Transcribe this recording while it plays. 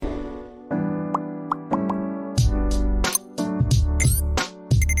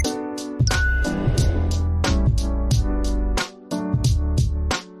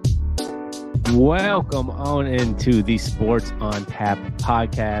Welcome on into the Sports on Tap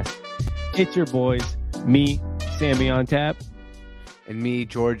podcast. It's your boys, me, Sammy on Tap. And me,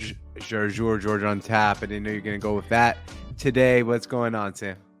 George on Tap. I didn't know you're going to go with that today. What's going on,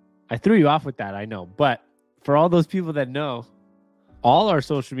 Sam? I threw you off with that, I know. But for all those people that know, all our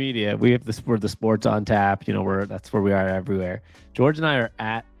social media, we have the Sports on Tap. You know, that's where we are everywhere. George and I are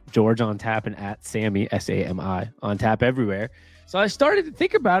at George on Tap and at Sammy, S-A-M-I, on Tap everywhere. So I started to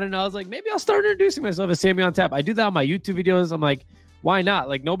think about it, and I was like, maybe I'll start introducing myself as Sammy on Tap. I do that on my YouTube videos. I'm like, why not?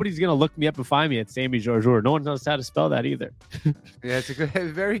 Like, nobody's going to look me up and find me at Sammy George. No one knows how to spell that either. Yeah, it's a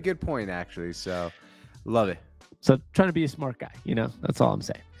very good point, actually. So, love it. So, trying to be a smart guy, you know, that's all I'm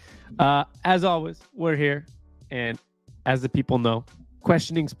saying. As always, we're here, and as the people know,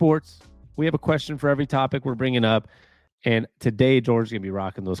 questioning sports. We have a question for every topic we're bringing up, and today George is going to be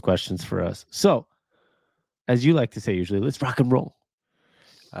rocking those questions for us. So, as you like to say usually, let's rock and roll.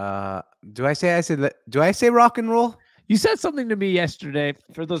 Do I say rock and roll? You said something to me yesterday.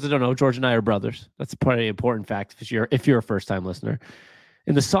 For those that don't know, George and I are brothers. That's a pretty important fact if you're a first-time listener.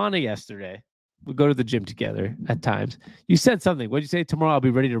 In the sauna yesterday, we go to the gym together at times. You said something. What did you say? Tomorrow I'll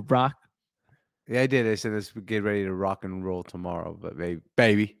be ready to rock. Yeah, I did. I said let's get ready to rock and roll tomorrow, but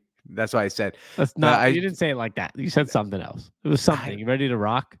baby. That's what I said. That's not. You didn't say it like that. You said something else. It was something. You ready to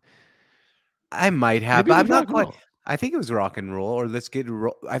rock? I might have, but I'm not quite. I think it was rock and roll, or let's get.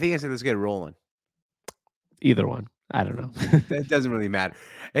 I think I said let's get rolling. Either one. I don't know. That doesn't really matter.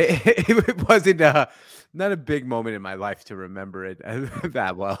 It wasn't not a big moment in my life to remember it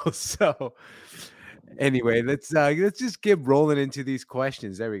that well. So anyway, let's just get rolling into these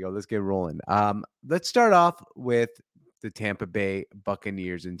questions. There we go. Let's get rolling. Let's start off with the Tampa Bay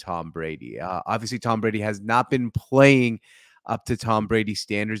Buccaneers and Tom Brady. Obviously, Tom Brady has not been playing up to Tom Brady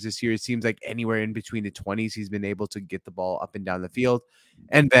standards this year. It seems like anywhere in between the 20s, he's been able to get the ball up and down the field,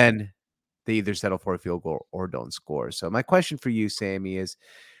 and then they either settle for a field goal or don't score. So my question for you, Sammy, is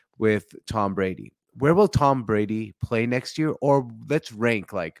with Tom Brady, where will Tom Brady play next year? Or let's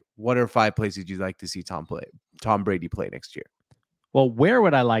rank, like, what are 5 places you'd like to see Tom Brady play next year? Well, where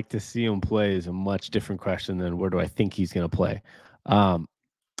would I like to see him play is a much different question than where do I think he's going to play.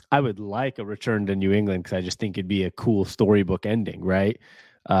 I would like a return to New England because I just think it'd be a cool storybook ending, right?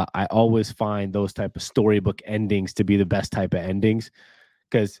 I always find those type of storybook endings to be the best type of endings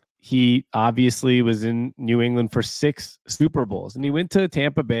because he obviously was in New England for 6 Super Bowls, and he went to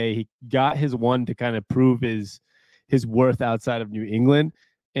Tampa Bay. He got his one to kind of prove his worth outside of New England.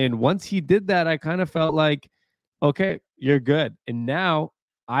 And once he did that, I kind of felt like, okay, you're good. And now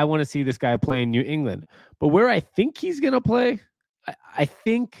I want to see this guy play in New England. But where I think he's going to play, I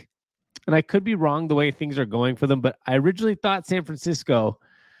think, and I could be wrong the way things are going for them, but I originally thought San Francisco.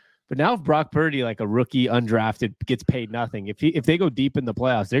 But now if Brock Purdy, like a rookie, undrafted, gets paid nothing, if they go deep in the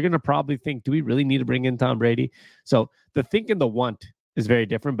playoffs, they're going to probably think, do we really need to bring in Tom Brady? So the think and the want is very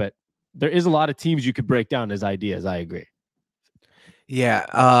different, but there is a lot of teams you could break down as ideas. I agree. Yeah,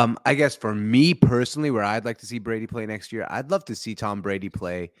 I guess for me personally, where I'd like to see Brady play next year, I'd love to see Tom Brady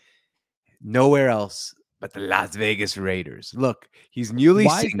play nowhere else but the Las Vegas Raiders. Look, he's newly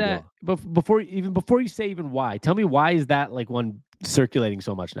single. Is that? But before you say even why, tell me why is that like one circulating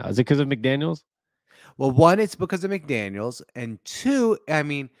so much now? Is it because of McDaniels? Well, 1, it's because of McDaniels, and 2, I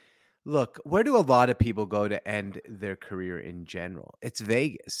mean, look, where do a lot of people go to end their career in general? It's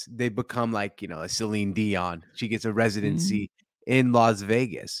Vegas. They become like, a Celine Dion. She gets a residency in Las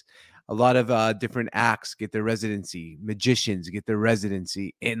Vegas. A lot of different acts get their residency. Magicians get their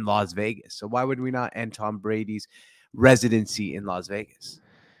residency in Las Vegas. So why would we not end Tom Brady's residency in Las Vegas?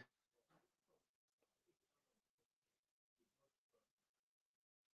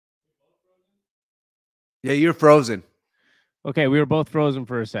 Yeah, you're frozen. Okay, we were both frozen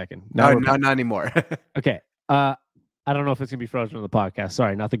for a second. No, not anymore. Okay. I don't know if it's going to be frozen on the podcast.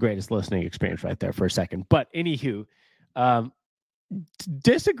 Sorry, not the greatest listening experience right there for a second. But anywho,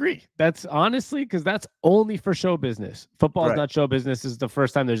 disagree. That's honestly because that's only for show business. Football is not show business. This is the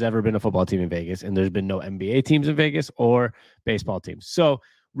first time there's ever been a football team in Vegas, and there's been no NBA teams in Vegas or baseball teams. So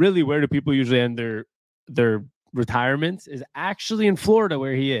really, where do people usually end their retirements is actually in Florida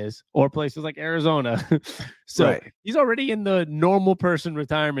where he is, or places like Arizona. So he's already in the normal person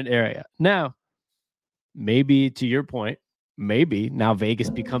retirement area. Now, maybe to your point, maybe now Vegas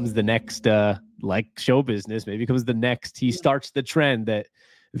becomes the next, like show business, maybe becomes the next, he starts the trend that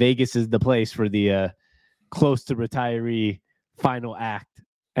Vegas is the place for the close to retiree final act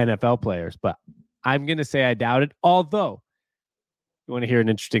NFL players. But I'm going to say I doubt it. Although, you want to hear an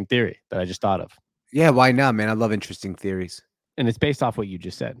interesting theory that I just thought of? Yeah, why not, man? I love interesting theories. And it's based off what you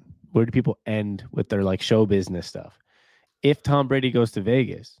just said. Where do people end with their like show business stuff? If Tom Brady goes to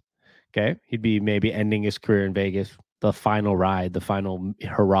Vegas, Okay. He'd be maybe ending his career in Vegas, the final ride, the final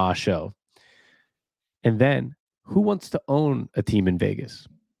hurrah show. And then who wants to own a team in Vegas?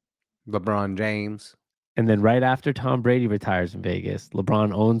 LeBron James. And then right after Tom Brady retires in Vegas,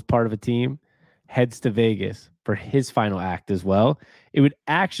 LeBron owns part of a team, heads to Vegas for his final act as well. It would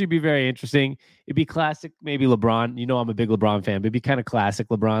actually be very interesting. It'd be classic, maybe LeBron. You know, I'm a big LeBron fan, but it'd be kind of classic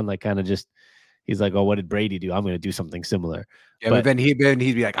LeBron, like kind of just, he's like, oh, what did Brady do? I'm going to do something similar. Yeah, but then he'd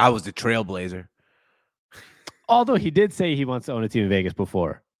be like, I was the trailblazer. Although he did say he wants to own a team in Vegas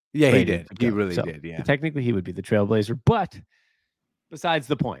before. Yeah, Brady he did. He really did. Yeah. Technically, he would be the trailblazer. But besides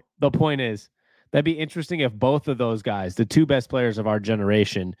the point is that'd be interesting if both of those guys, the two best players of our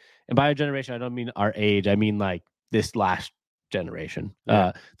generation, and by our generation, I don't mean our age, I mean like this last generation,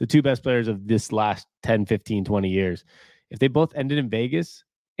 the two best players of this last 10, 15, 20 years, if they both ended in Vegas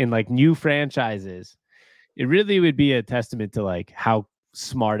in like new franchises, it really would be a testament to like how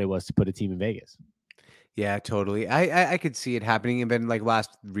smart it was to put a team in Vegas. Yeah, totally. I could see it happening. And then like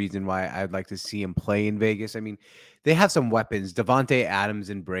last reason why I'd like to see him play in Vegas. I mean, they have some weapons, Davante Adams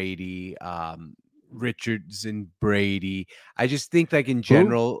and Brady, Richards and Brady. I just think like in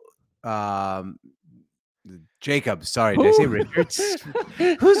general, Jacob, sorry, did I say Richards?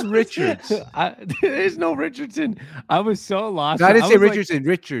 Who's Richards? There's no Richardson. I was so lost. No, I didn't say Richardson. Like,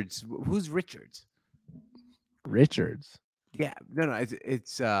 Richards. Who's Richards? Richards. Yeah, no,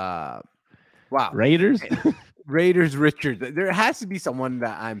 it's wow. Raiders? Raiders Richards. There has to be someone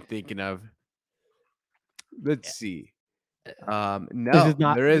that I'm thinking of. Let's see. No,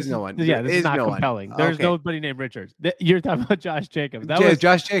 there is no one. Yeah, this is not compelling. There's nobody named Richards. You're talking about Josh Jacobs. That was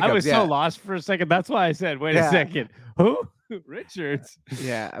Josh Jacobs. I was so lost for a second. That's why I said, wait a second. Who? Richards.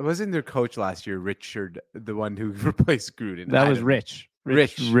 Yeah, I wasn't their coach last year, Richard, the one who replaced Gruden. That was Rich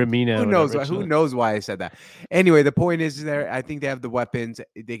Ramina. Who knows why I said that? Anyway, the point is I think they have the weapons.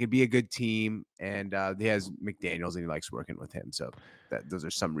 They could be a good team, and he has McDaniels, and he likes working with him. So those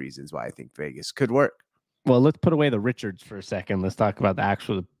are some reasons why I think Vegas could work. Well, let's put away the Richards for a second. Let's talk about the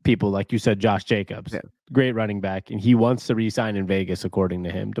actual people, like you said, Josh Jacobs, great running back, and he wants to re-sign in Vegas, according to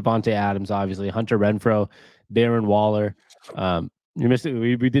him. Davante Adams, obviously, Hunter Renfrow, Darren Waller. You missed it.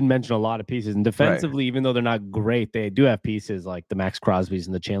 We didn't mention a lot of pieces, and defensively, even though they're not great, they do have pieces like the Max Crosbys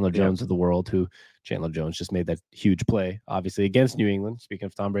and the Chandler Jones of the world. Who Chandler Jones just made that huge play, obviously against New England. Speaking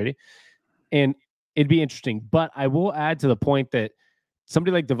of Tom Brady, and it'd be interesting. But I will add to the point that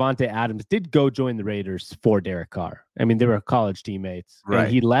somebody like Davante Adams did go join the Raiders for Derek Carr. I mean, they were college teammates, and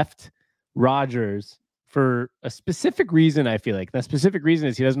he left Rodgers for a specific reason. I feel like that specific reason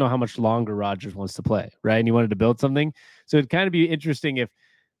is he doesn't know how much longer Rodgers wants to play, right? And he wanted to build something. So it'd kind of be interesting if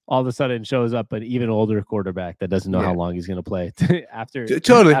all of a sudden shows up an even older quarterback that doesn't know how long he's going to play after.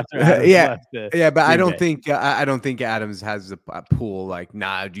 Totally. But I don't think Adams has a pool like,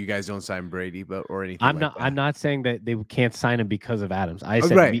 you guys don't sign Brady, or anything. I'm not saying that they can't sign him because of Adams. I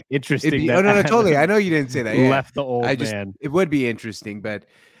said it'd be interesting. Totally. I know you didn't say that. Left the old man. It would be interesting, but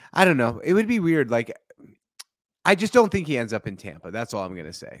I don't know. It would be weird. Like, I just don't think he ends up in Tampa. That's all I'm going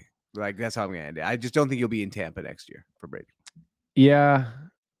to say. Like, that's how I'm going to end it. I just don't think he'll be in Tampa next year for Brady. Yeah.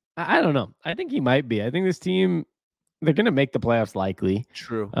 I don't know. I think he might be. I think this team, they're going to make the playoffs likely.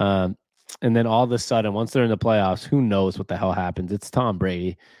 True. And then all of a sudden, once they're in the playoffs, who knows what the hell happens? It's Tom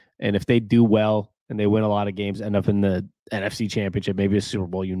Brady. And if they do well and they win a lot of games, end up in the NFC Championship, maybe a Super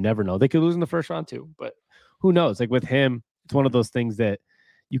Bowl, you never know. They could lose in the first round too. But who knows? Like with him, it's one of those things that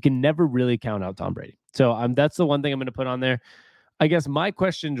you can never really count out Tom Brady. So that's the one thing I'm going to put on there. I guess my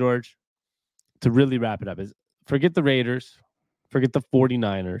question, George, to really wrap it up is forget the Raiders, forget the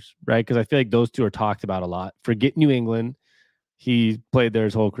 49ers, right? Because I feel like those two are talked about a lot. Forget New England. He played there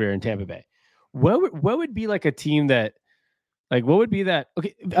his whole career in Tampa Bay. What would be like a team that, like, what would be that?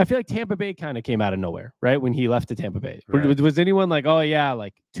 Okay, I feel like Tampa Bay kind of came out of nowhere, right? When he left to Tampa Bay. Right. Was anyone like, oh, yeah,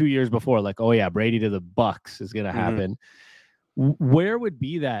 like 2 years before, like, oh, yeah, Brady to the Bucks is going to happen. Where would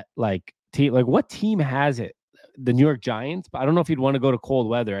be that, like, team? Like, what team has it? The New York Giants? But I don't know if he'd want to go to cold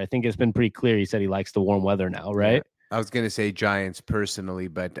weather. I think it's been pretty clear. He said he likes the warm weather now, right? Yeah. I was going to say Giants personally,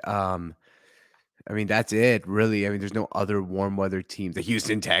 but I mean, that's it, really. I mean, there's no other warm weather teams. The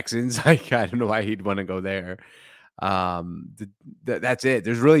Houston Texans, like, I don't know why he'd want to go there. That's it.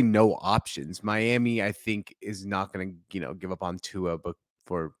 There's really no options. Miami, I think, is not going to, give up on Tua, but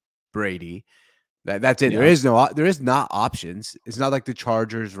for Brady, that's it. Yeah. There is not options. It's not like the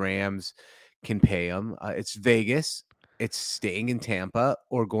Chargers, Rams can pay him. It's Vegas. It's staying in Tampa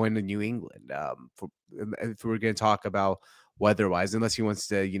or going to New England. If we're going to talk about weather-wise, unless he wants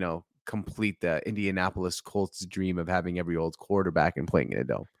to, complete the Indianapolis Colts dream of having every old quarterback and playing in a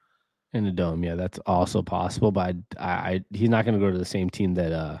dome. In a dome, yeah, that's also possible. But he's not going to go to the same team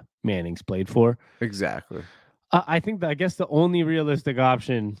that Manning's played for. Exactly. I think that I guess the only realistic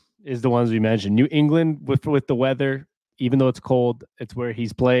option is the ones we mentioned. New England with the weather, even though it's cold, it's where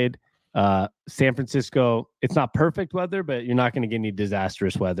he's played. San Francisco, it's not perfect weather, but you're not going to get any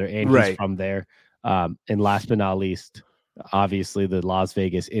disastrous weather, and he's Right. from there. And last but not least, obviously the Las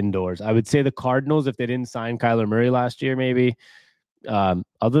Vegas indoors. I would say the Cardinals, if they didn't sign Kyler Murray last year, maybe.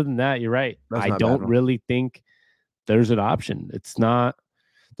 Other than that, you're right. That's I not a bad don't one. really think there's an option. It's not.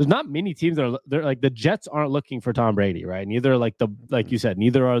 There's not many teams that are they're like the Jets aren't looking for Tom Brady, right? Neither are like you said,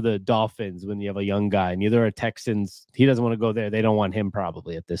 neither are the Dolphins when you have a young guy. Neither are Texans. He doesn't want to go there. They don't want him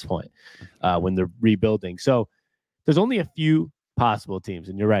probably at this point when they're rebuilding. So there's only a few possible teams,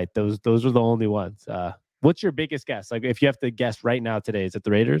 and you're right. Those are the only ones. What's your biggest guess? Like if you have to guess right now today, is it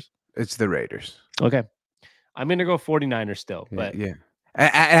the Raiders? It's the Raiders. Okay. I'm gonna go 49ers still, but yeah. I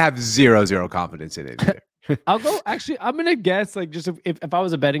have zero confidence in it either. I'll go. Actually, I'm gonna guess like just if I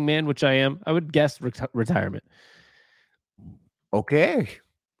was a betting man, which I am, I would guess retirement. Okay.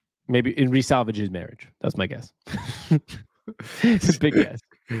 Maybe in resalvage his marriage. That's my guess. It's a big guess.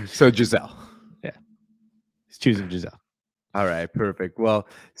 So Gisele. Yeah, he's choosing Gisele. All right, perfect. Well,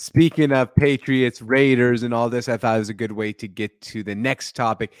 speaking of Patriots, Raiders, and all this, I thought it was a good way to get to the next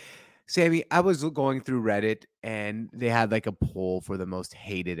topic. Sammy, I was going through Reddit and they had like a poll for the most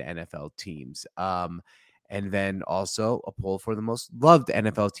hated NFL teams. And then also a poll for the most loved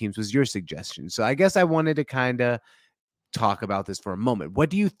NFL teams was your suggestion. So I guess I wanted to kind of talk about this for a moment. What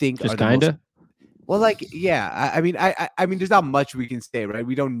do you think Just are the kind most of? well, like, yeah, I mean, I mean, there's not much we can say, right?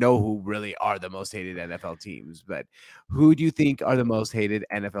 We don't know who really are the most hated NFL teams, but who do you think are the most hated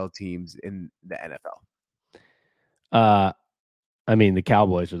NFL teams in the NFL? I mean, the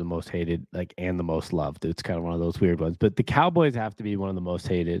Cowboys are the most hated, like, and the most loved. It's kind of one of those weird ones, but the Cowboys have to be one of the most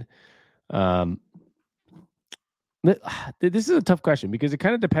hated. This is a tough question because it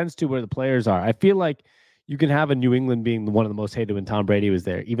kind of depends to where the players are. I feel like you can have a New England being one of the most hated when Tom Brady was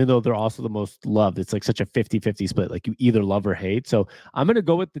there, even though they're also the most loved. It's like such a 50-50 split. Like you either love or hate. So I'm going to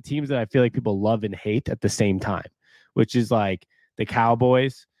go with the teams that I feel like people love and hate at the same time, which is like the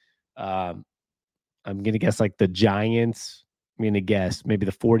Cowboys. I'm going to guess like the Giants. I'm going to guess maybe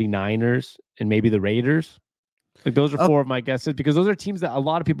the 49ers and maybe the Raiders. Like those are four of my guesses because those are teams that a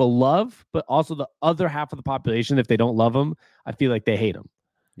lot of people love, but also the other half of the population, if they don't love them, I feel like they hate them.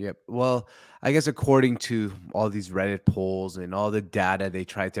 Yep. Well, I guess according to all these Reddit polls and all the data they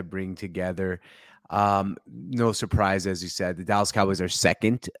tried to bring together, no surprise, as you said, the Dallas Cowboys are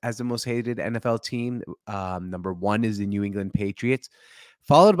second as the most hated NFL team. Number one is the New England Patriots,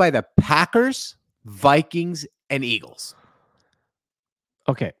 followed by the Packers, Vikings, and Eagles.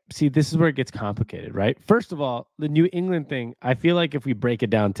 Okay. See, this is where it gets complicated, right? First of all, the New England thing, I feel like if we break it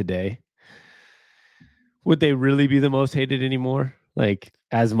down today, would they really be the most hated anymore? Like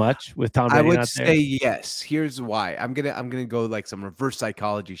as much with Tom Brady? I would not say there? yes. Here's why. I'm gonna go like some reverse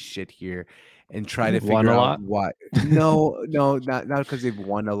psychology shit here and try to They've won figure a out lot? why. No, not because they've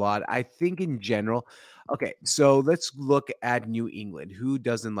won a lot. I think in general. Okay, so let's look at New England. Who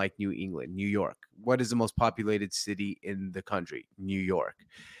doesn't like New England? New York. What is the most populated city in the country? New York.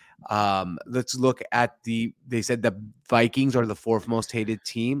 Let's look at they said the Vikings are the fourth most hated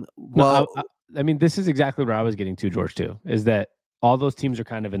team. Well, No, I mean, this is exactly where I was getting to, George, too, is that all those teams are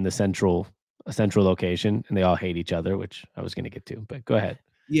kind of in the central location and they all hate each other, which I was going to get to, but go ahead.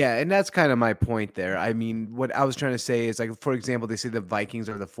 yeah, and that's kind of my point there. I mean, what I was trying to say is like, for example, they say the Vikings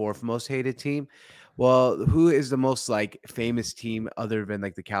are the fourth most hated team. Well, who is the most like famous team other than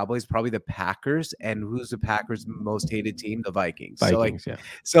like the Cowboys? Probably the Packers. And who's the Packers' most hated team? The Vikings. Vikings, yeah.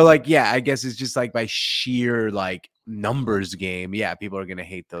 So like, yeah, I guess it's just like by sheer like numbers game. Yeah, people are gonna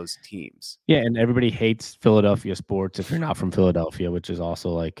hate those teams. Yeah, and everybody hates Philadelphia sports if you're not from Philadelphia, which is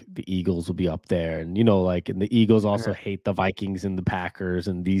also like the Eagles will be up there. And like, and the Eagles also hate the Vikings and the Packers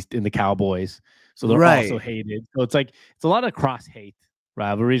and the Cowboys. So they're also hated. So it's like it's a lot of cross hate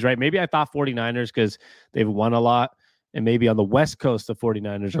rivalries, right? Maybe I thought 49ers because they've won a lot. And maybe on the West Coast, the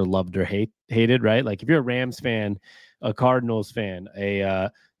 49ers are loved or hated, right? Like if you're a Rams fan, a Cardinals fan, a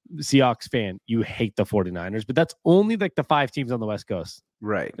Seahawks fan, you hate the 49ers, but that's only like the 5 teams on the West Coast.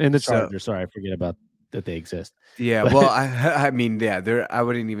 Right. And the Chargers, sorry, I forget about that they exist. Yeah, well, I mean, yeah, I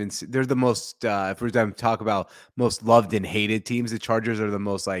wouldn't even they're the most if we're going to talk about most loved and hated teams, the Chargers are the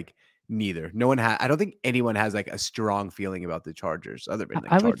most like neither. No one I don't think anyone has like a strong feeling about the Chargers other than like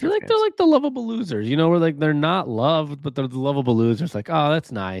I would feel like they're like the lovable losers, where like they're not loved, but they're the lovable losers. Like, oh,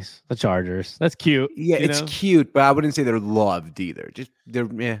 that's nice. The Chargers. That's cute. Yeah, it's cute, but I wouldn't say they're loved either. Just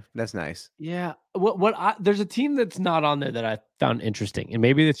that's nice. Yeah. There's a team that's not on there that I found interesting, and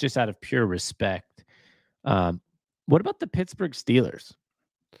maybe it's just out of pure respect. What about the Pittsburgh Steelers?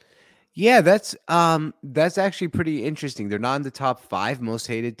 Yeah, that's actually pretty interesting. They're not in the top 5 most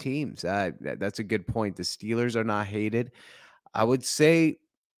hated teams. That's a good point. The Steelers are not hated. I would say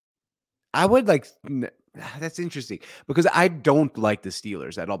I would like that's interesting because I don't like the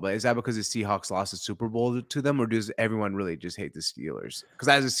Steelers at all. But is that because the Seahawks lost the Super Bowl to them, or does everyone really just hate the Steelers? Because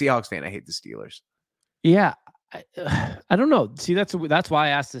as a Seahawks fan, I hate the Steelers. Yeah, I don't know. See, that's why I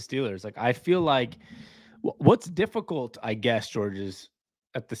asked the Steelers. Like, I feel like what's difficult, I guess, George, is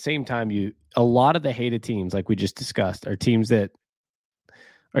at the same time a lot of the hated teams, like we just discussed, are teams that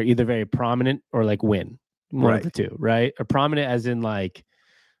are either very prominent or like win one of Right. the two, right? Or prominent as in like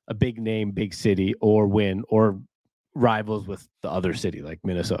a big name, big city, or win or rivals with the other city, like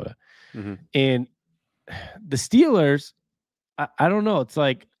Minnesota. Mm-hmm. And the Steelers, I don't know. It's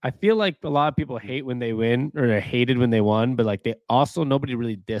like I feel like a lot of people hate when they win or they're hated when they won, but like nobody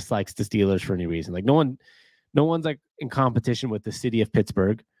really dislikes the Steelers for any reason. Like no one's like in competition with the city of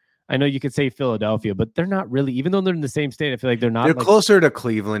Pittsburgh. I know you could say Philadelphia, but they're not really, even though they're in the same state, I feel like they're not They're like, closer to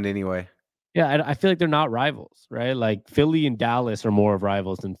Cleveland anyway. yeah, I feel like they're not rivals, right? Like Philly and Dallas are more of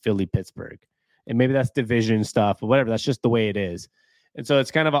rivals than Philly, Pittsburgh. And maybe that's division stuff, but whatever. That's just the way it is. And so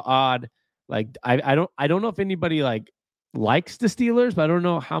it's kind of an odd, like, I don't know if anybody like likes the Steelers, but I don't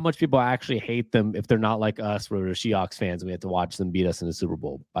know how much people actually hate them if they're not like us, where we're Seahawks fans and we have to watch them beat us in the Super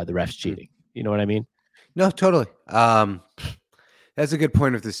Bowl by the refs cheating. You know what I mean? No, totally. That's a good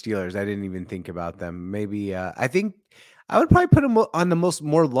point with the Steelers. I didn't even think about them. Maybe I think I would probably put them on the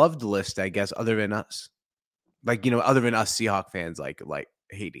more loved list, I guess, other than us. Like, other than us Seahawk fans, like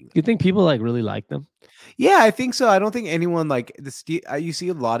hating them. You think people like really like them? Yeah, I think so. I don't think anyone like you see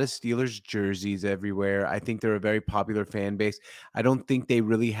a lot of Steelers jerseys everywhere. I think they're a very popular fan base. I don't think they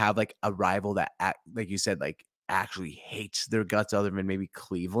really have like a rival that, like you said, like actually hates their guts, other than maybe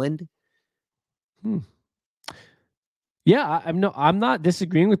Cleveland. Yeah, I'm not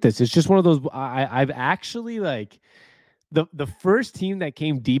disagreeing with this. It's just one of those. I've actually like the first team that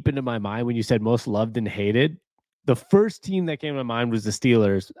came deep into my mind when you said most loved and hated. The first team that came to my mind was the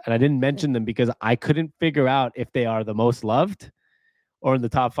Steelers, and I didn't mention them because I couldn't figure out if they are the most loved or in the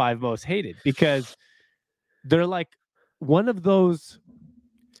top 5 most hated, because they're like one of those.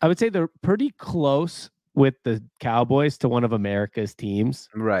 I would say they're pretty close with the Cowboys to one of America's teams.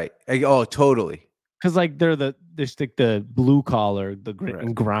 Right. Oh, totally. Because like they're like the blue collar, the grit Right.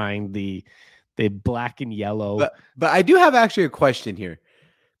 and grind, the black and yellow. But I do have actually a question here,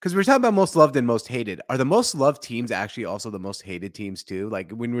 because we're talking about most loved and most hated. Are the most loved teams actually also the most hated teams too?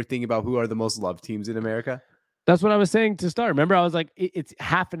 Like when we're thinking about who are the most loved teams in America? That's what I was saying to start. Remember, I was like, it's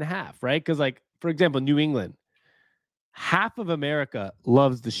half and half, right? Because like, for example, New England, half of America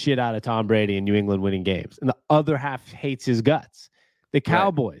loves the shit out of Tom Brady and New England winning games, and the other half hates his guts. The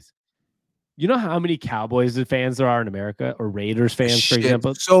Cowboys. Right. You know how many Cowboys fans there are in America, or Raiders fans, for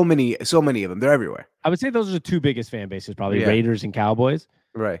example? So many of them. They're everywhere. I would say those are the 2 biggest fan bases, probably Raiders and Cowboys.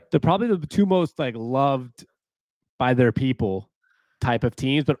 Right. They're probably the 2 most like loved by their people type of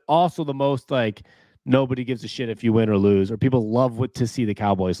teams, but also the most like nobody gives a shit if you win or lose, or people love to see the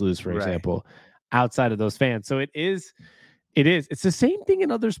Cowboys lose, for example, outside of those fans. So it's the same thing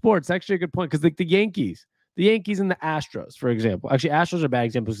in other sports. Actually, a good point, because like the Yankees and the Astros, for example. Actually, Astros are bad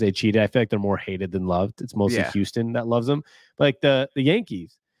examples because they cheated. I feel like they're more hated than loved. It's mostly Houston that loves them. But like the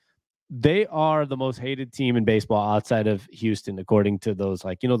Yankees, they are the most hated team in baseball outside of Houston, according to those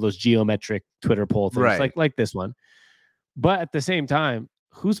like, those geometric Twitter poll things, like this one. But at the same time,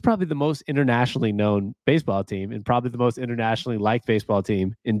 who's probably the most internationally known baseball team and probably the most internationally liked baseball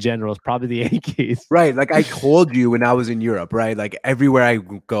team in general is probably the Yankees. Right. Like I told you when I was in Europe, right? Like everywhere I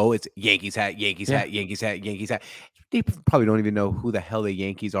go, it's Yankees hat, Yankees hat, Yankees hat, Yankees hat. They probably don't even know who the hell the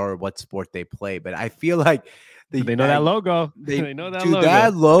Yankees are or what sport they play. But I feel like they know that logo. They know that logo.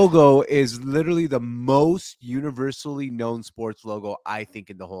 That logo is literally the most universally known sports logo, I think,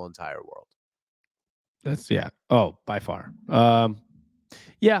 in the whole entire world. That's Oh, by far.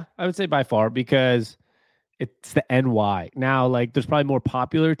 Yeah, I would say by far, because it's the NY. Now, like, there's probably more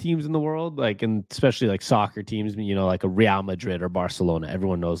popular teams in the world, like, and especially like soccer teams, like a Real Madrid or Barcelona.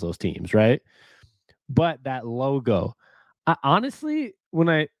 Everyone knows those teams, right? But that logo, honestly, when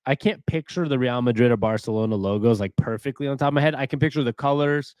I can't picture the Real Madrid or Barcelona logos like perfectly on top of my head. I can picture the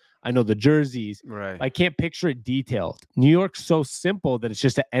colors. I know the jerseys. Right. I can't picture it detailed. New York's so simple that it's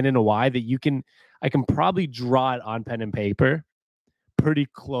just an N and a Y that I can probably draw it on pen and paper pretty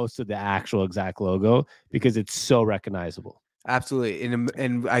close to the actual exact logo because it's so recognizable. Absolutely.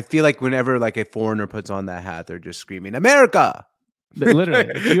 And I feel like whenever like a foreigner puts on that hat, they're just screaming America. Literally,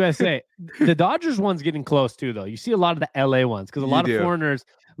 it's USA. The Dodgers one's getting close too, though. You see a lot of the LA ones because a lot of foreigners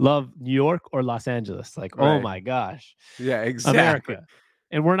love New York or Los Angeles. Like, oh my gosh. Yeah, exactly. America.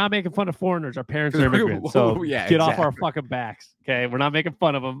 And we're not making fun of foreigners. Our parents are immigrants. So Yeah, get off our exactly. fucking backs. Okay. We're not making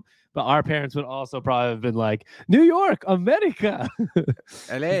fun of them. But our parents would also probably have been like, New York, America.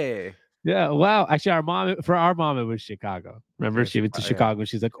 LA. Yeah. Wow. Actually, our mom, it was Chicago. Remember, Yeah, she went to Chicago, yeah. Chicago and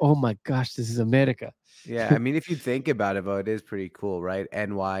she's like, oh my gosh, this is America. Yeah, I mean, if you think about it, though, it is pretty cool, right?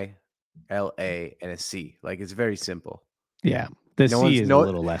 NY, LA, and a C. Like, it's very simple. Yeah. The No C one's is a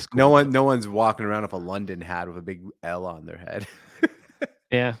little less cool. no one's walking around with a London hat with a big L on their head.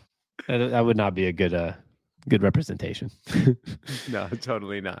 Yeah. That would not be a good representation. No,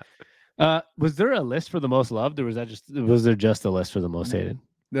 totally not. Was there a list for the most loved, or was there just a list for the most hated?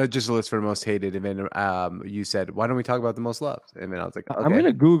 No, just a list for the most hated, and then you said, "Why don't we talk about the most loved?" And then I was like, "Okay." I'm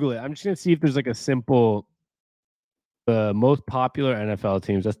gonna Google it. I'm just gonna see if there's like a simple, most popular NFL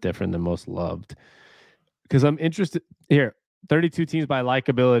teams. That's different than most loved, because I'm interested here. 32 teams by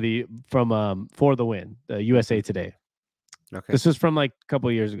likability from For the Win, the USA Today. Okay. This was from like a couple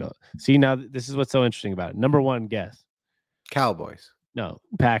of years ago. See, now this is what's so interesting about it. Number one, guess. Cowboys. No,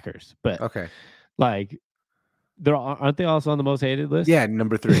 Packers. But Okay. like, aren't they also on the most hated list? Yeah,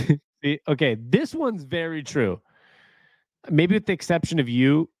 number 3. See, okay, this one's very true. Maybe with the exception of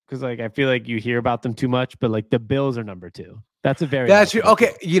you, because like I feel like you hear about them too much. But like the Bills are number 2. That's a very That's true.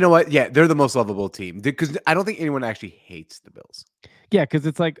 Okay, you know what? Yeah, they're the most lovable team because I don't think anyone actually hates the Bills. Yeah, because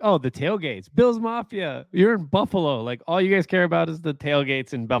it's like, oh, the tailgates, Bills Mafia. You're in Buffalo. Like all you guys care about is the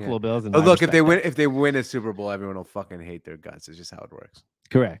tailgates and Buffalo Bills. And look, if they win a Super Bowl, everyone will fucking hate their guts. It's just how it works.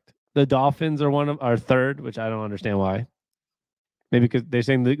 Correct. The Dolphins are third, which I don't understand why. Maybe because they're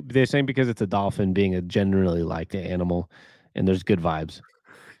saying because it's a dolphin being a generally liked animal, and there's good vibes.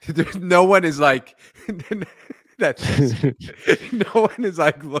 No one is like that. No one is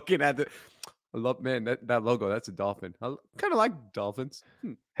like looking at the. I love, man, that logo. That's a dolphin. I kind of like dolphins.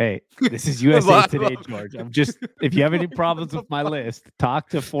 Hey, this is USA Today, George. I'm just, if you have any problems with my list, talk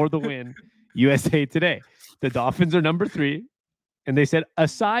to For the Win, USA Today. The Dolphins are number 3. And they said,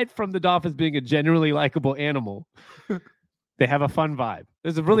 aside from the Dolphins being a generally likable animal, they have a fun vibe.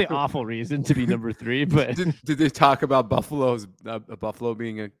 There's a really awful reason to be number 3. But did they talk about buffalo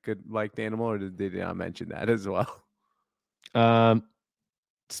being a good liked animal, or did they not mention that as well?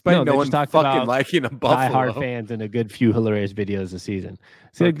 Despite no one fucking liking a buffalo. Die-hard fans and a good few hilarious videos a season.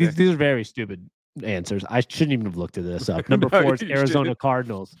 See, like, these are very stupid answers. I shouldn't even have looked at this up. Number 4 is Arizona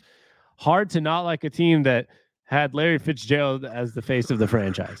Cardinals. Hard to not like a team that had Larry Fitzgerald as the face of the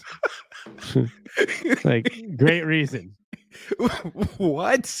franchise. Like, great reason.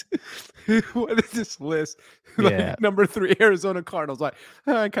 What? What is this list? Yeah. Like, number 3, Arizona Cardinals. Like,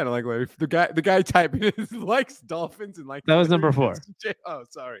 I kind of like Larry. The guy typing it likes Dolphins and like. That was number 4. Oh,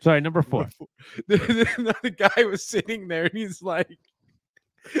 sorry. Sorry, number 4. The guy was sitting there and he's like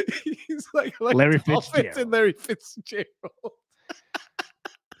Larry Dolphins Fitzgerald and Larry Fitzgerald.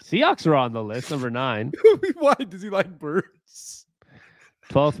 Seahawks are on the list, number 9. Why does he like birds?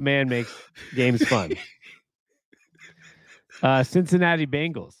 12th man makes games fun. Cincinnati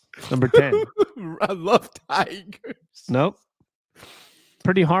Bengals, number 10. I love tigers. Nope.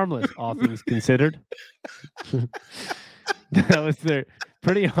 Pretty harmless, all things considered. That was their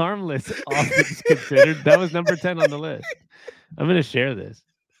pretty harmless, all things considered. That was number 10 on the list. I'm going to share this.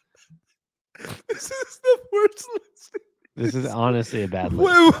 This is the worst list. This is honestly a bad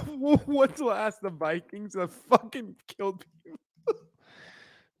list. What's the last? The Vikings have fucking killed people.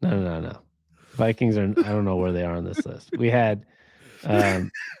 No. Vikings are, I don't know where they are on this list. We had,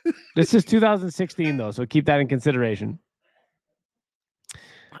 this is 2016 though, so keep that in consideration.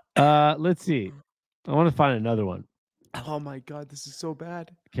 Let's see. I want to find another one. Oh my God, this is so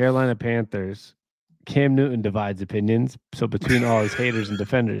bad. Carolina Panthers. Cam Newton divides opinions. So between all his haters and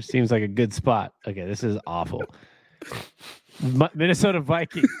defenders, seems like a good spot. Okay, this is awful. Minnesota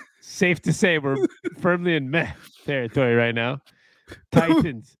Vikings. Safe to say we're firmly in meh territory right now.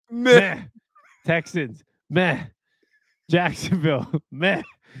 Titans. Meh. Texans. Meh. Jacksonville. Meh.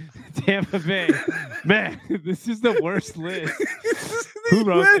 Tampa Bay. Meh. This is the worst list. Who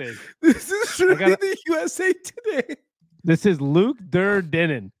wrote this? This is really the USA Today. This is Luke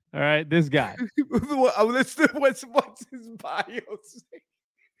Durr-Dennen. All right, this guy. What's his bio say?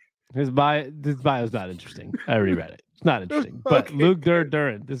 His bio is not interesting. I already read it. It's not interesting. But okay, Luke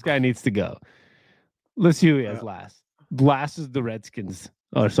Durr-Dennen, this guy needs to go. Let's see who he has last. Last is the Redskins.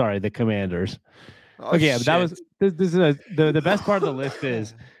 Oh, sorry, the Commanders. Oh, okay, but that was this is the best part of the list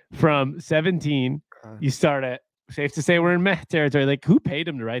is from 17. You start at, safe to say we're in meh territory. Like, who paid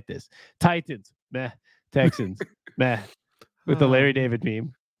him to write this? Titans, meh. Texans, meh. With the Larry David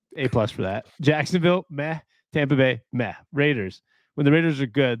meme. A+ for that. Jacksonville, meh. Tampa Bay, meh. Raiders. When the Raiders are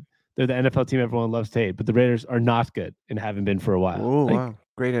good, they're the NFL team everyone loves to hate, but the Raiders are not good and haven't been for a while. Oh, wow.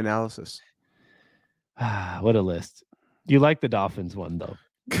 Great analysis. What a list. You like the Dolphins one, though.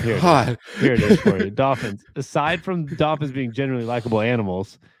 God. Here it is for you. Dolphins. Aside from Dolphins being generally likable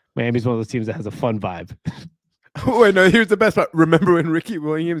animals, Miami's one of those teams that has a fun vibe. Wait, no, here's the best part. Remember when Ricky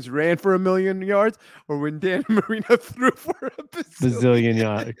Williams ran for 1,000,000 yards, or when Dan Marino threw for a bazillion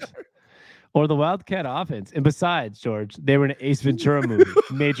yards? Or the Wildcat offense. And besides, George, they were in an Ace Ventura movie.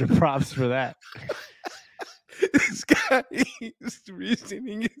 Major props for that. This guy's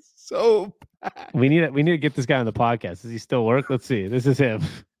reasoning is so bad. We need to get this guy on the podcast. Does he still work? Let's see. This is him.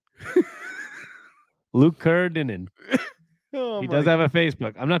 Luke Curden. He does have a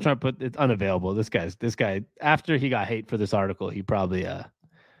Facebook. I'm not trying to put it's unavailable. This guy after he got hate for this article, he probably did.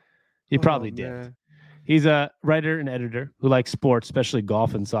 Man. He's a writer and editor who likes sports, especially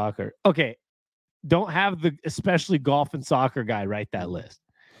golf and soccer. Okay. Don't have the especially golf and soccer guy write that list.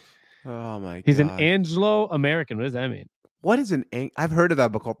 Oh my God. He's an Anglo-American. What does that mean? What is I've heard of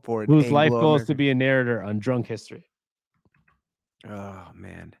that before. Whose life goal is to be a narrator on drunk history. Oh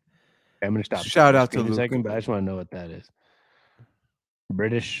man. I'm gonna stop. Shout out to Luke. Luke. A second, but I just want to know what that is.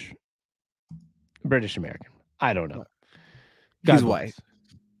 British American. I don't know. He's white.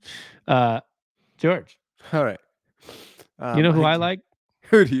 George. All right. You know who I like?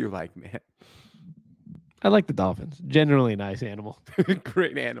 Who do you like, man? I like the Dolphins. Generally nice animal.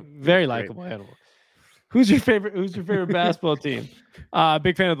 Great animal. Very likable animal. Who's your favorite basketball team?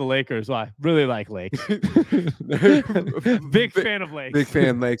 Big fan of the Lakers. Why? Really like Lakes. Big fan of Lakes. Big fan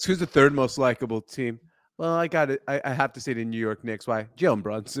of Lakes. Who's the third most likable team? Well, I got it. I have to say the New York Knicks. Why? Jalen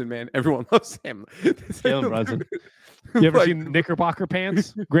Brunson, man. Everyone loves him. Jalen Brunson. You ever seen Knickerbocker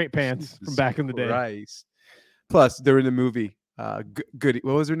pants? Great pants from back in the day. Christ. Plus, they're in the movie. Goody.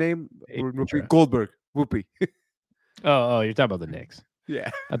 What was her name? Goldberg. Whoopi. Oh, you're talking about the Knicks. Yeah.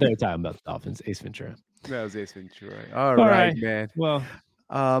 I thought you were talking about the Dolphins. Ace Ventura. That was Ace Ventura. All right, man. Well,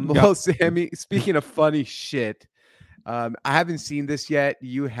 Sammy, speaking of funny shit, I haven't seen this yet.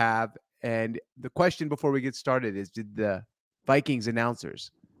 You have. And the question before we get started is, did the Vikings announcers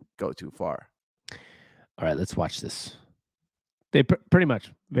go too far? All right, let's watch this. They pretty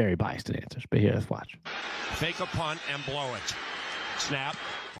much very biased in answers, but here, let's watch. Fake a punt and blow it. Snap.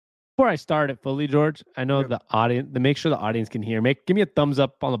 Before I start it fully, George, I know the audience, to make sure the audience can hear, give me a thumbs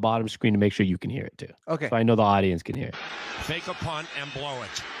up on the bottom screen to make sure you can hear it too. Okay. So I know the audience can hear it. Fake a punt and blow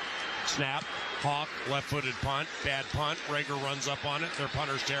it. Snap. Hawk, left-footed punt, bad punt. Rager runs up on it. Their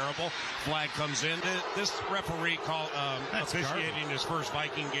punter's terrible. Flag comes in. This referee officiating his first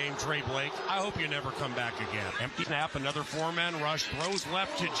Viking game, Trey Blake. I hope you never come back again. Empty snap, another four-man rush. Throws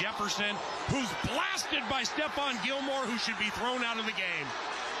left to Jefferson, who's blasted by Stephon Gilmore, who should be thrown out of the game.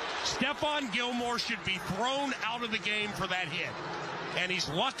 Stephon Gilmore should be thrown out of the game for that hit. And he's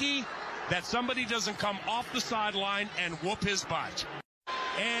lucky that somebody doesn't come off the sideline and whoop his butt.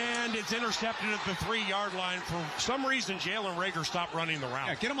 And it's intercepted at the 3-yard line. For some reason, Jalen Reagor stopped running the route.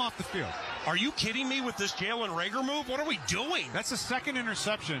 Yeah, get him off the field. Are you kidding me with this Jalen Reagor move? What are we doing? That's the second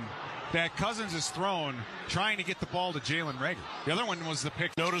interception that Cousins has thrown trying to get the ball to Jalen Reagor. The other one was the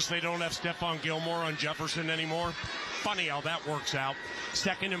pick. Notice they don't have Stephon Gilmore on Jefferson anymore. Funny how that works out.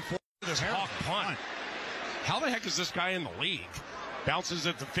 2nd and 4. This Hawk punt. How the heck is this guy in the league? Bounces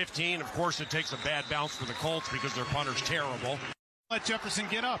at the 15. Of course, it takes a bad bounce for the Colts because their punter's terrible. Let Jefferson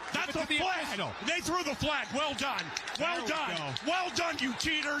get up. That's a flag. They threw the flag. Well done. Well done. Well done, you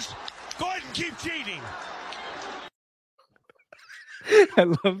cheaters. Go ahead and keep cheating. I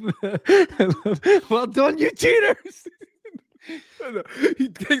love well done, you cheaters. He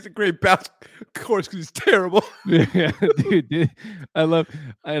takes a great bounce, of course, because he's terrible. Yeah, dude. I like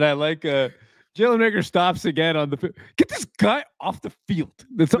Jalen Reagor stops again on the field. Get this guy off the field.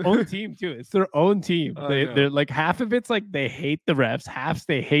 It's their own team too. It's their own team. They're like half of it's like they hate the refs, half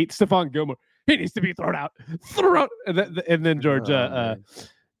they hate Stephon Gilmore. He needs to be thrown out. Throw out. And then George,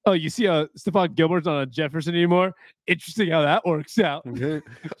 you see Stephon Gilmore's not on Jefferson anymore. Interesting how that works out.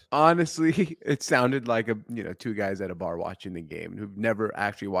 Honestly, it sounded like two guys at a bar watching the game who've never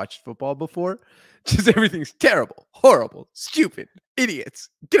actually watched football before. Just everything's terrible, horrible, stupid, idiots.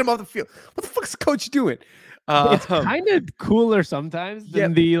 Get him off the field. What the fuck is the coach doing? It's kind of cooler sometimes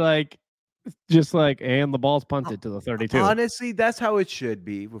than and the ball's punted to the 32. Honestly, that's how it should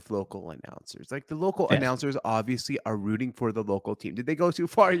be with local announcers. Like the local announcers obviously are rooting for the local team. Did they go too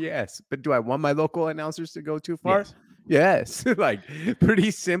far? Yes. But do I want my local announcers to go too far? Yes. Like pretty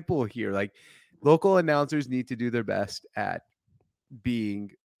simple here. Like local announcers need to do their best at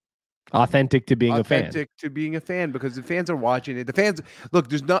being authentic to being a fan. Because the fans are watching it. The fans look,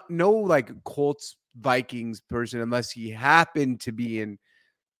 there's no like Colts Vikings person unless he happened to be in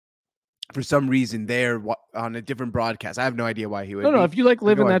for some reason there on a different broadcast. I have no idea why he would. No, if you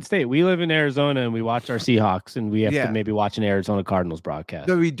live in that state, we live in Arizona and we watch our Seahawks, and we have to maybe watch an Arizona Cardinals broadcast.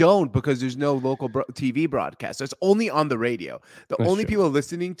 No, we don't, because there's no local TV broadcast. So it's only on the radio. That's only true. People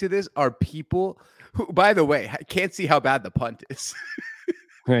listening to this are people who, by the way, can't see how bad the punt is.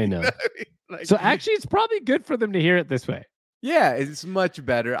 I know. So actually, it's probably good for them to hear it this way. Yeah, it's much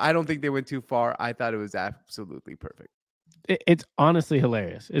better. I don't think they went too far. I thought it was absolutely perfect. It's honestly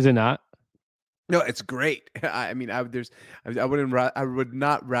hilarious, is it not? No, it's great. I mean, I would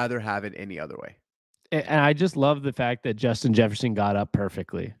not rather have it any other way. And I just love the fact that Justin Jefferson got up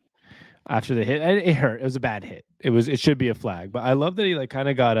perfectly after the hit. And it hurt. It was a bad hit. It should be a flag. But I love that he kind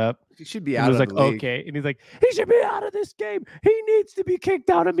of got up. He should be out. He was okay, and he's like, he should be out of this game. He needs to be kicked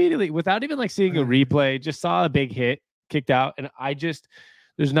out immediately, without even seeing a replay. Just saw a big hit, kicked out, and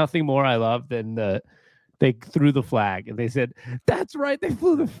there's nothing more I love than they threw the flag, and they said, "That's right, they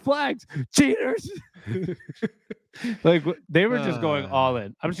flew the flags, cheaters." They were just going all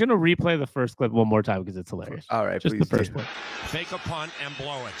in. I'm just gonna replay the first clip one more time because it's hilarious. All right, just the first one. Fake a punt and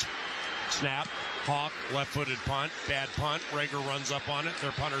blow it. Snap. Hawk, left-footed punt. Bad punt. Rager runs up on it.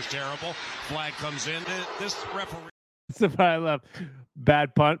 Their punter's terrible. Flag comes in. This referee. That's what I love.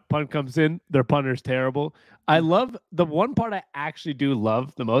 Bad punt. Punt comes in. Their punter's terrible. I love the one part I actually do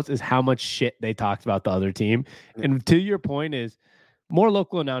love the most is how much shit they talked about the other team. And to your point is more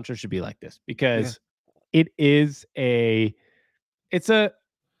local announcers should be like this, because it's a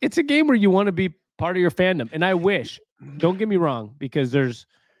game where you want to be part of your fandom. And I wish, don't get me wrong, because there's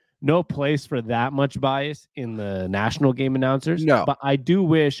no place for that much bias in the national game announcers. No. But I do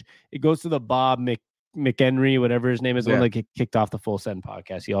wish it goes to the Bob McHenry, whatever his name is, the one that kicked off the Full Send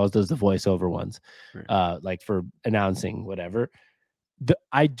podcast. He always does the voiceover ones, for announcing whatever.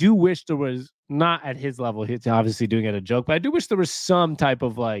 I do wish there was, not at his level, he's obviously doing it a joke, but I do wish there was some type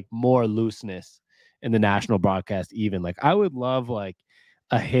of more looseness in the national broadcast. Even I would love a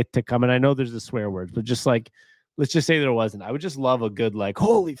hit to come, and I know there's the swear words, but just let's just say there wasn't. I would just love a good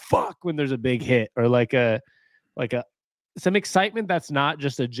holy fuck when there's a big hit, or some excitement that's not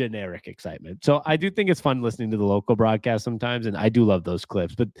just a generic excitement. So I do think it's fun listening to the local broadcast sometimes, and I do love those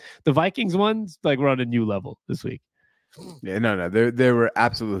clips. But the Vikings ones, we're on a new level this week. Yeah, no, they were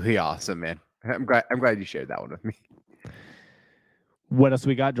absolutely awesome, man. I'm glad you shared that one with me. What else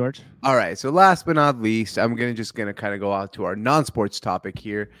we got, George? All right, so last but not least, I'm gonna kind of go out to our non-sports topic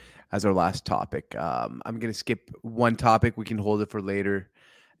here as our last topic. I'm gonna skip one topic. We can hold it for later,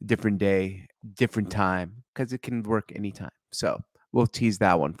 different day, different time, because it can work anytime. So we'll tease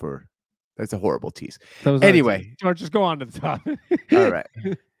that one for. That's a horrible tease. Anyway, George, just go on to the topic. All right.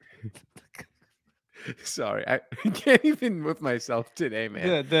 Sorry, I can't even with myself today,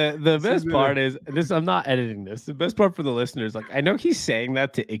 man. The best part is this. I'm not editing this. The best part for the listeners, I know he's saying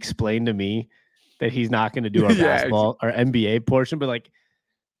that to explain to me that he's not going to do our basketball or NBA portion, but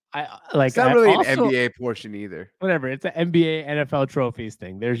it's not really an NBA portion either. Whatever, it's an NBA NFL trophies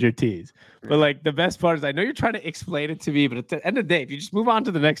thing. There's your tease. But the best part is I know you're trying to explain it to me, but at the end of the day, if you just move on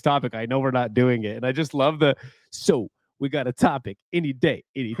to the next topic, I know we're not doing it, and I just love we got a topic any day,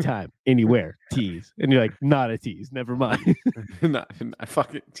 anytime, anywhere, tease. And you're not a tease. Never mind. not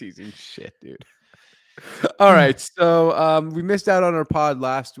fucking teasing shit, dude. All right. So we missed out on our pod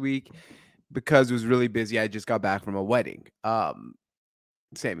last week because it was really busy. I just got back from a wedding.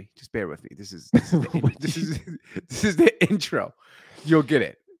 Sammy, just bear with me. This is the intro. You'll get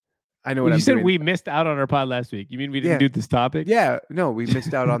it. I know what you said. Doing. We missed out on our pod last week. You mean we didn't do this topic? Yeah. No, we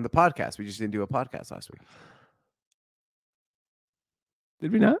missed out on the podcast. We just didn't do a podcast last week.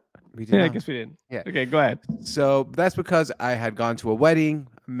 Did we not? We did. I guess we didn't. Yeah. Okay, go ahead. So that's because I had gone to a wedding,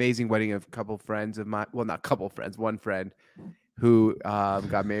 amazing wedding of a couple friends of mine. Well, not couple friends, one friend who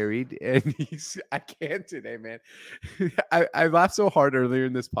got married, and I can't today, man. I laughed so hard earlier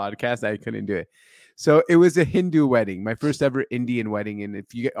in this podcast I couldn't do it. So it was a Hindu wedding, my first ever Indian wedding, and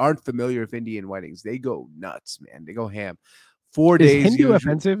if you aren't familiar with Indian weddings, they go nuts, man. They go ham. 4 days. Is Hindu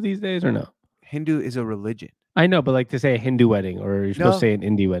offensive these days or no? Hindu is a religion. I know, but to say a Hindu wedding, or you're supposed to say an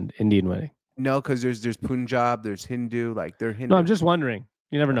Indian wedding. No, because there's Punjab, there's Hindu, they're Hindu. No, I'm just wondering.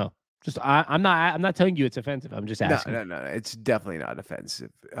 You never know. Just I'm not telling you it's offensive. I'm just asking. No, it's definitely not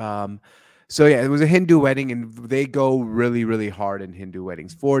offensive. So yeah, it was a Hindu wedding, and they go really, really hard in Hindu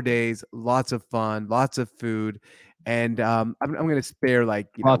weddings. 4 days, lots of fun, lots of food, and I'm gonna spare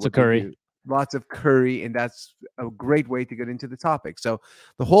lots of curry. Lots of curry, and that's a great way to get into the topic. So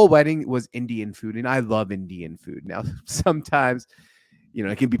the whole wedding was Indian food, and I love Indian food. Now, sometimes,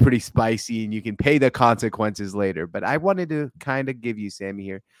 it can be pretty spicy, and you can pay the consequences later. But I wanted to kind of give you, Sammy,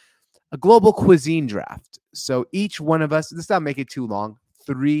 here, a global cuisine draft. So each one of us, let's not make it too long,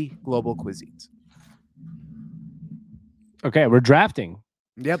 3 global cuisines. Okay, we're drafting.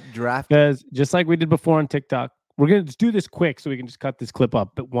 Yep, draft. Because just like we did before on TikTok, we're going to do this quick so we can just cut this clip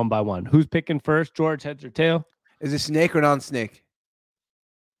up one by one. Who's picking first? George, heads or tail? Is it snake or non-snake?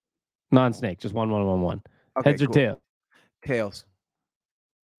 Non-snake, just 1, 1, 1, 1. Okay, Heads or cool. tail? Tails.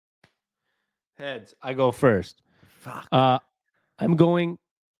 Heads. I go first. Fuck. I'm going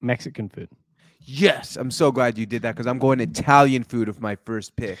Mexican food. Yes, I'm so glad you did that because I'm going Italian food with my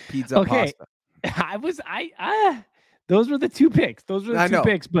first pick. Pizza, pasta. Those were the 2 picks. Those were the I 2 know.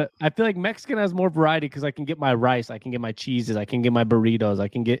 picks, but I feel like Mexican has more variety because I can get my rice, I can get my cheeses, I can get my burritos, I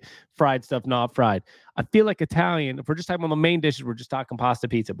can get fried stuff, not fried. I feel like Italian, if we're just talking about the main dishes, we're just talking pasta,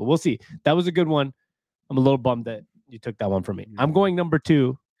 pizza, but we'll see. That was a good one. I'm a little bummed that you took that one from me. I'm going number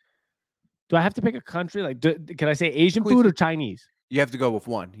 2. Do I have to pick a country? Like, can I say Asian food or Chinese? You have to go with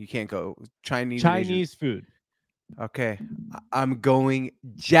one. You can't go Chinese. and Asian. Chinese food. Okay. I'm going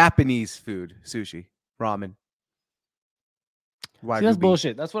Japanese food. Sushi. Ramen. See, that's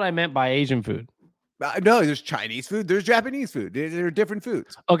bullshit. That's what I meant by Asian food. No, there's Chinese food. There's Japanese food. They're different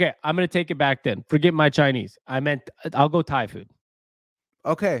foods. Okay, I'm going to take it back then. Forget my Chinese. I'll go Thai food.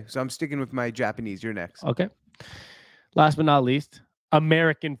 Okay, so I'm sticking with my Japanese. You're next. Okay. Last but not least,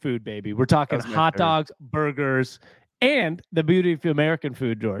 American food, baby. We're talking hot dogs, burgers, and the beauty of American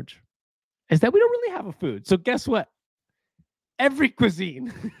food, George, is that we don't really have a food. So guess what? Every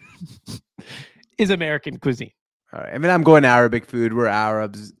cuisine is American cuisine. All right. I mean, I'm going Arabic food. We're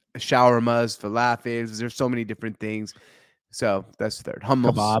Arabs. Shawarmas, falafels. There's so many different things. So that's third.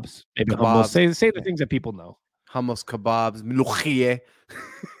 Hummus. Kebabs. Maybe hummus. Say the things that people know. Hummus, kebabs, mloukhiyeh.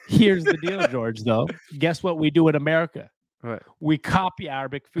 Here's the deal, George, though. Guess what we do in America? What? We copy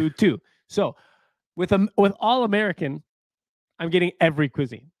Arabic food, too. So with all American, I'm getting every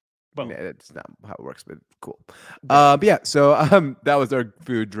cuisine. Yeah, that's not how it works, but cool. But yeah, so that was our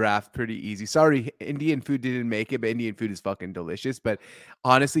food draft. Pretty easy. Sorry, Indian food didn't make it, but Indian food is fucking delicious. But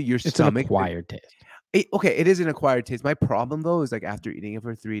honestly, your stomach, an acquired taste. It is an acquired taste. My problem though is like after eating it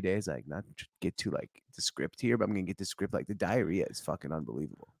for 3 days, like not to get to like the script here, but I'm gonna get the script. Like the diarrhea is fucking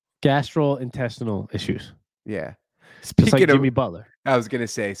unbelievable. Gastrointestinal issues. Yeah. Just like Jimmy Butler. I was gonna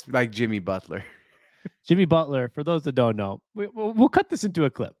say like Jimmy Butler. Jimmy Butler, for those that don't know, we'll cut this into a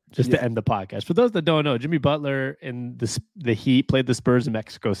clip just to end the podcast. For those that don't know, Jimmy Butler in the Heat played the Spurs in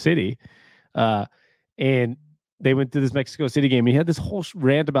Mexico City, and they went to this Mexico City game. He had this whole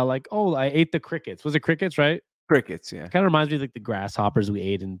rant about like, oh, I ate the crickets. Was it crickets, right? Crickets, yeah. Kind of reminds me of like the grasshoppers we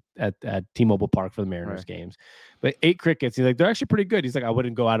ate at T-Mobile Park for the Mariners games. But 8 crickets. He's like, they're actually pretty good. He's like, I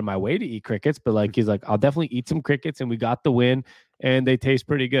wouldn't go out of my way to eat crickets, but like, he's like, I'll definitely eat some crickets, and we got the win, and they taste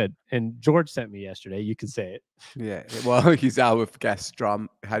pretty good. And George sent me yesterday. You can say it. Yeah. Well, he's out with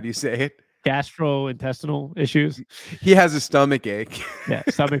how do you say it? Gastrointestinal issues. He has a stomach ache. Yeah,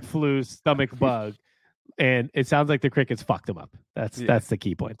 stomach flu, stomach bug, and it sounds like the crickets fucked him up. That's the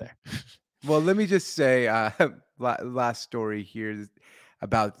key point there. Well, let me just say, last story here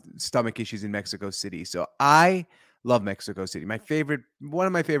about stomach issues in Mexico City. So I love Mexico City. One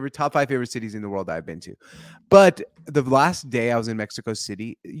of my favorite, top 5 favorite cities in the world I've been to. But the last day I was in Mexico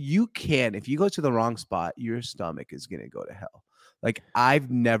City, if you go to the wrong spot, your stomach is going to go to hell. Like I've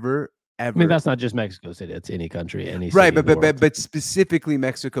never ever. I mean, that's not just Mexico City. It's any country, any city. Right, but specifically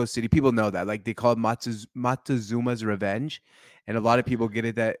Mexico City, people know that. Like they call it Montezuma's Revenge, and a lot of people get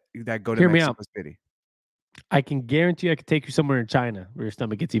it that go to Mexico City. I can guarantee I could take you somewhere in China where your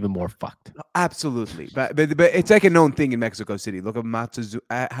stomach gets even more fucked. Absolutely, but it's like a known thing in Mexico City. Look up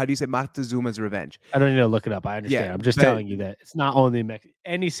how do you say Montezuma's Revenge? I don't need to look it up. I understand. Yeah, I'm just telling you that it's not only Mexico.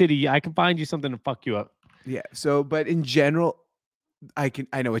 Any city, I can find you something to fuck you up. Yeah. So, but in general, I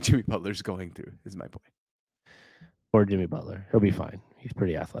know what Jimmy Butler's going through. Is my point. Or Jimmy Butler, he'll be fine. He's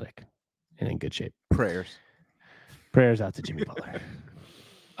pretty athletic and in good shape. Prayers out to Jimmy Butler.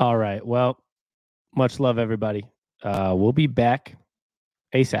 All right. Well, much love, everybody. We'll be back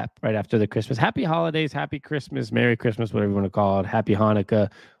ASAP right after the Christmas. Happy holidays, happy Christmas, Merry Christmas, whatever you want to call it. Happy Hanukkah,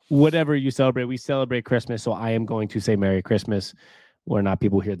 whatever you celebrate. We celebrate Christmas, so I am going to say Merry Christmas. We're not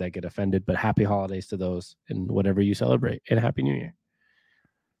people here that get offended, but happy holidays to those and whatever you celebrate. And Happy New Year.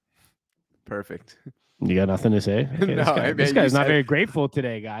 Perfect. You got nothing to say? Okay, No, this guy's not very grateful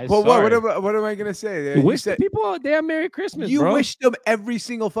today, guys. Well, what am I going to say? You wish people a damn Merry Christmas, You bro. wish them every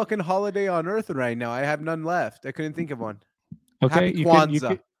single fucking holiday on earth right now. I have none left. I couldn't think of one. Okay, Happy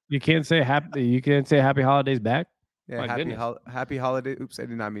Kwanzaa. You can't say happy. You can't say Happy Holidays back. Yeah, happy holiday. Oops, I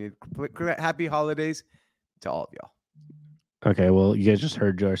did not mean it. Happy holidays to all of y'all. Okay, well, you guys just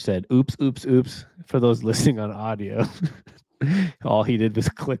heard George said, oops, oops, oops. For those listening on audio, all he did was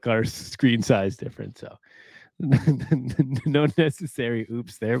click our screen size difference. So No necessary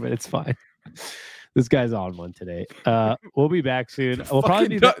oops there, but it's fine. This guy's on one today. We'll be back soon. We'll probably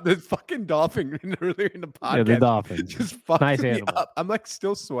be back. The fucking dolphin earlier in the podcast. Yeah, the dolphin. Just fucked Nice me animal. up. I'm like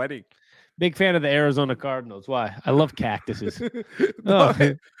still sweating. Big fan of the Arizona Cardinals. Why? I love cactuses. No,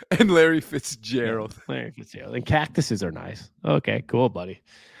 Oh. and Larry Fitzgerald. Larry Fitzgerald. And cactuses are nice. Okay, cool, buddy.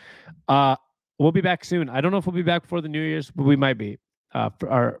 We'll be back soon. I don't know if we'll be back before the New Year's, but we might be.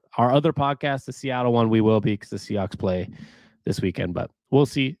 For our other podcast, the Seattle one, we will be because the Seahawks play this weekend. But we'll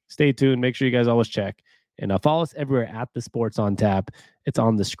see. Stay tuned. Make sure you guys always check. And follow us everywhere at The Sports on Tap. It's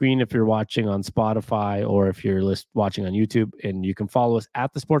on the screen if you're watching on Spotify or if you're watching on YouTube. And you can follow us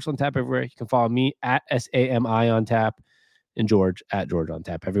at The Sports on Tap everywhere. You can follow me at SAMI on Tap and George at George on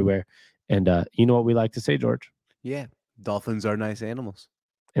Tap everywhere. And you know what we like to say, George? Yeah, dolphins are nice animals.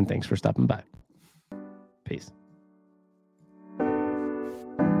 And thanks for stopping by. Peace.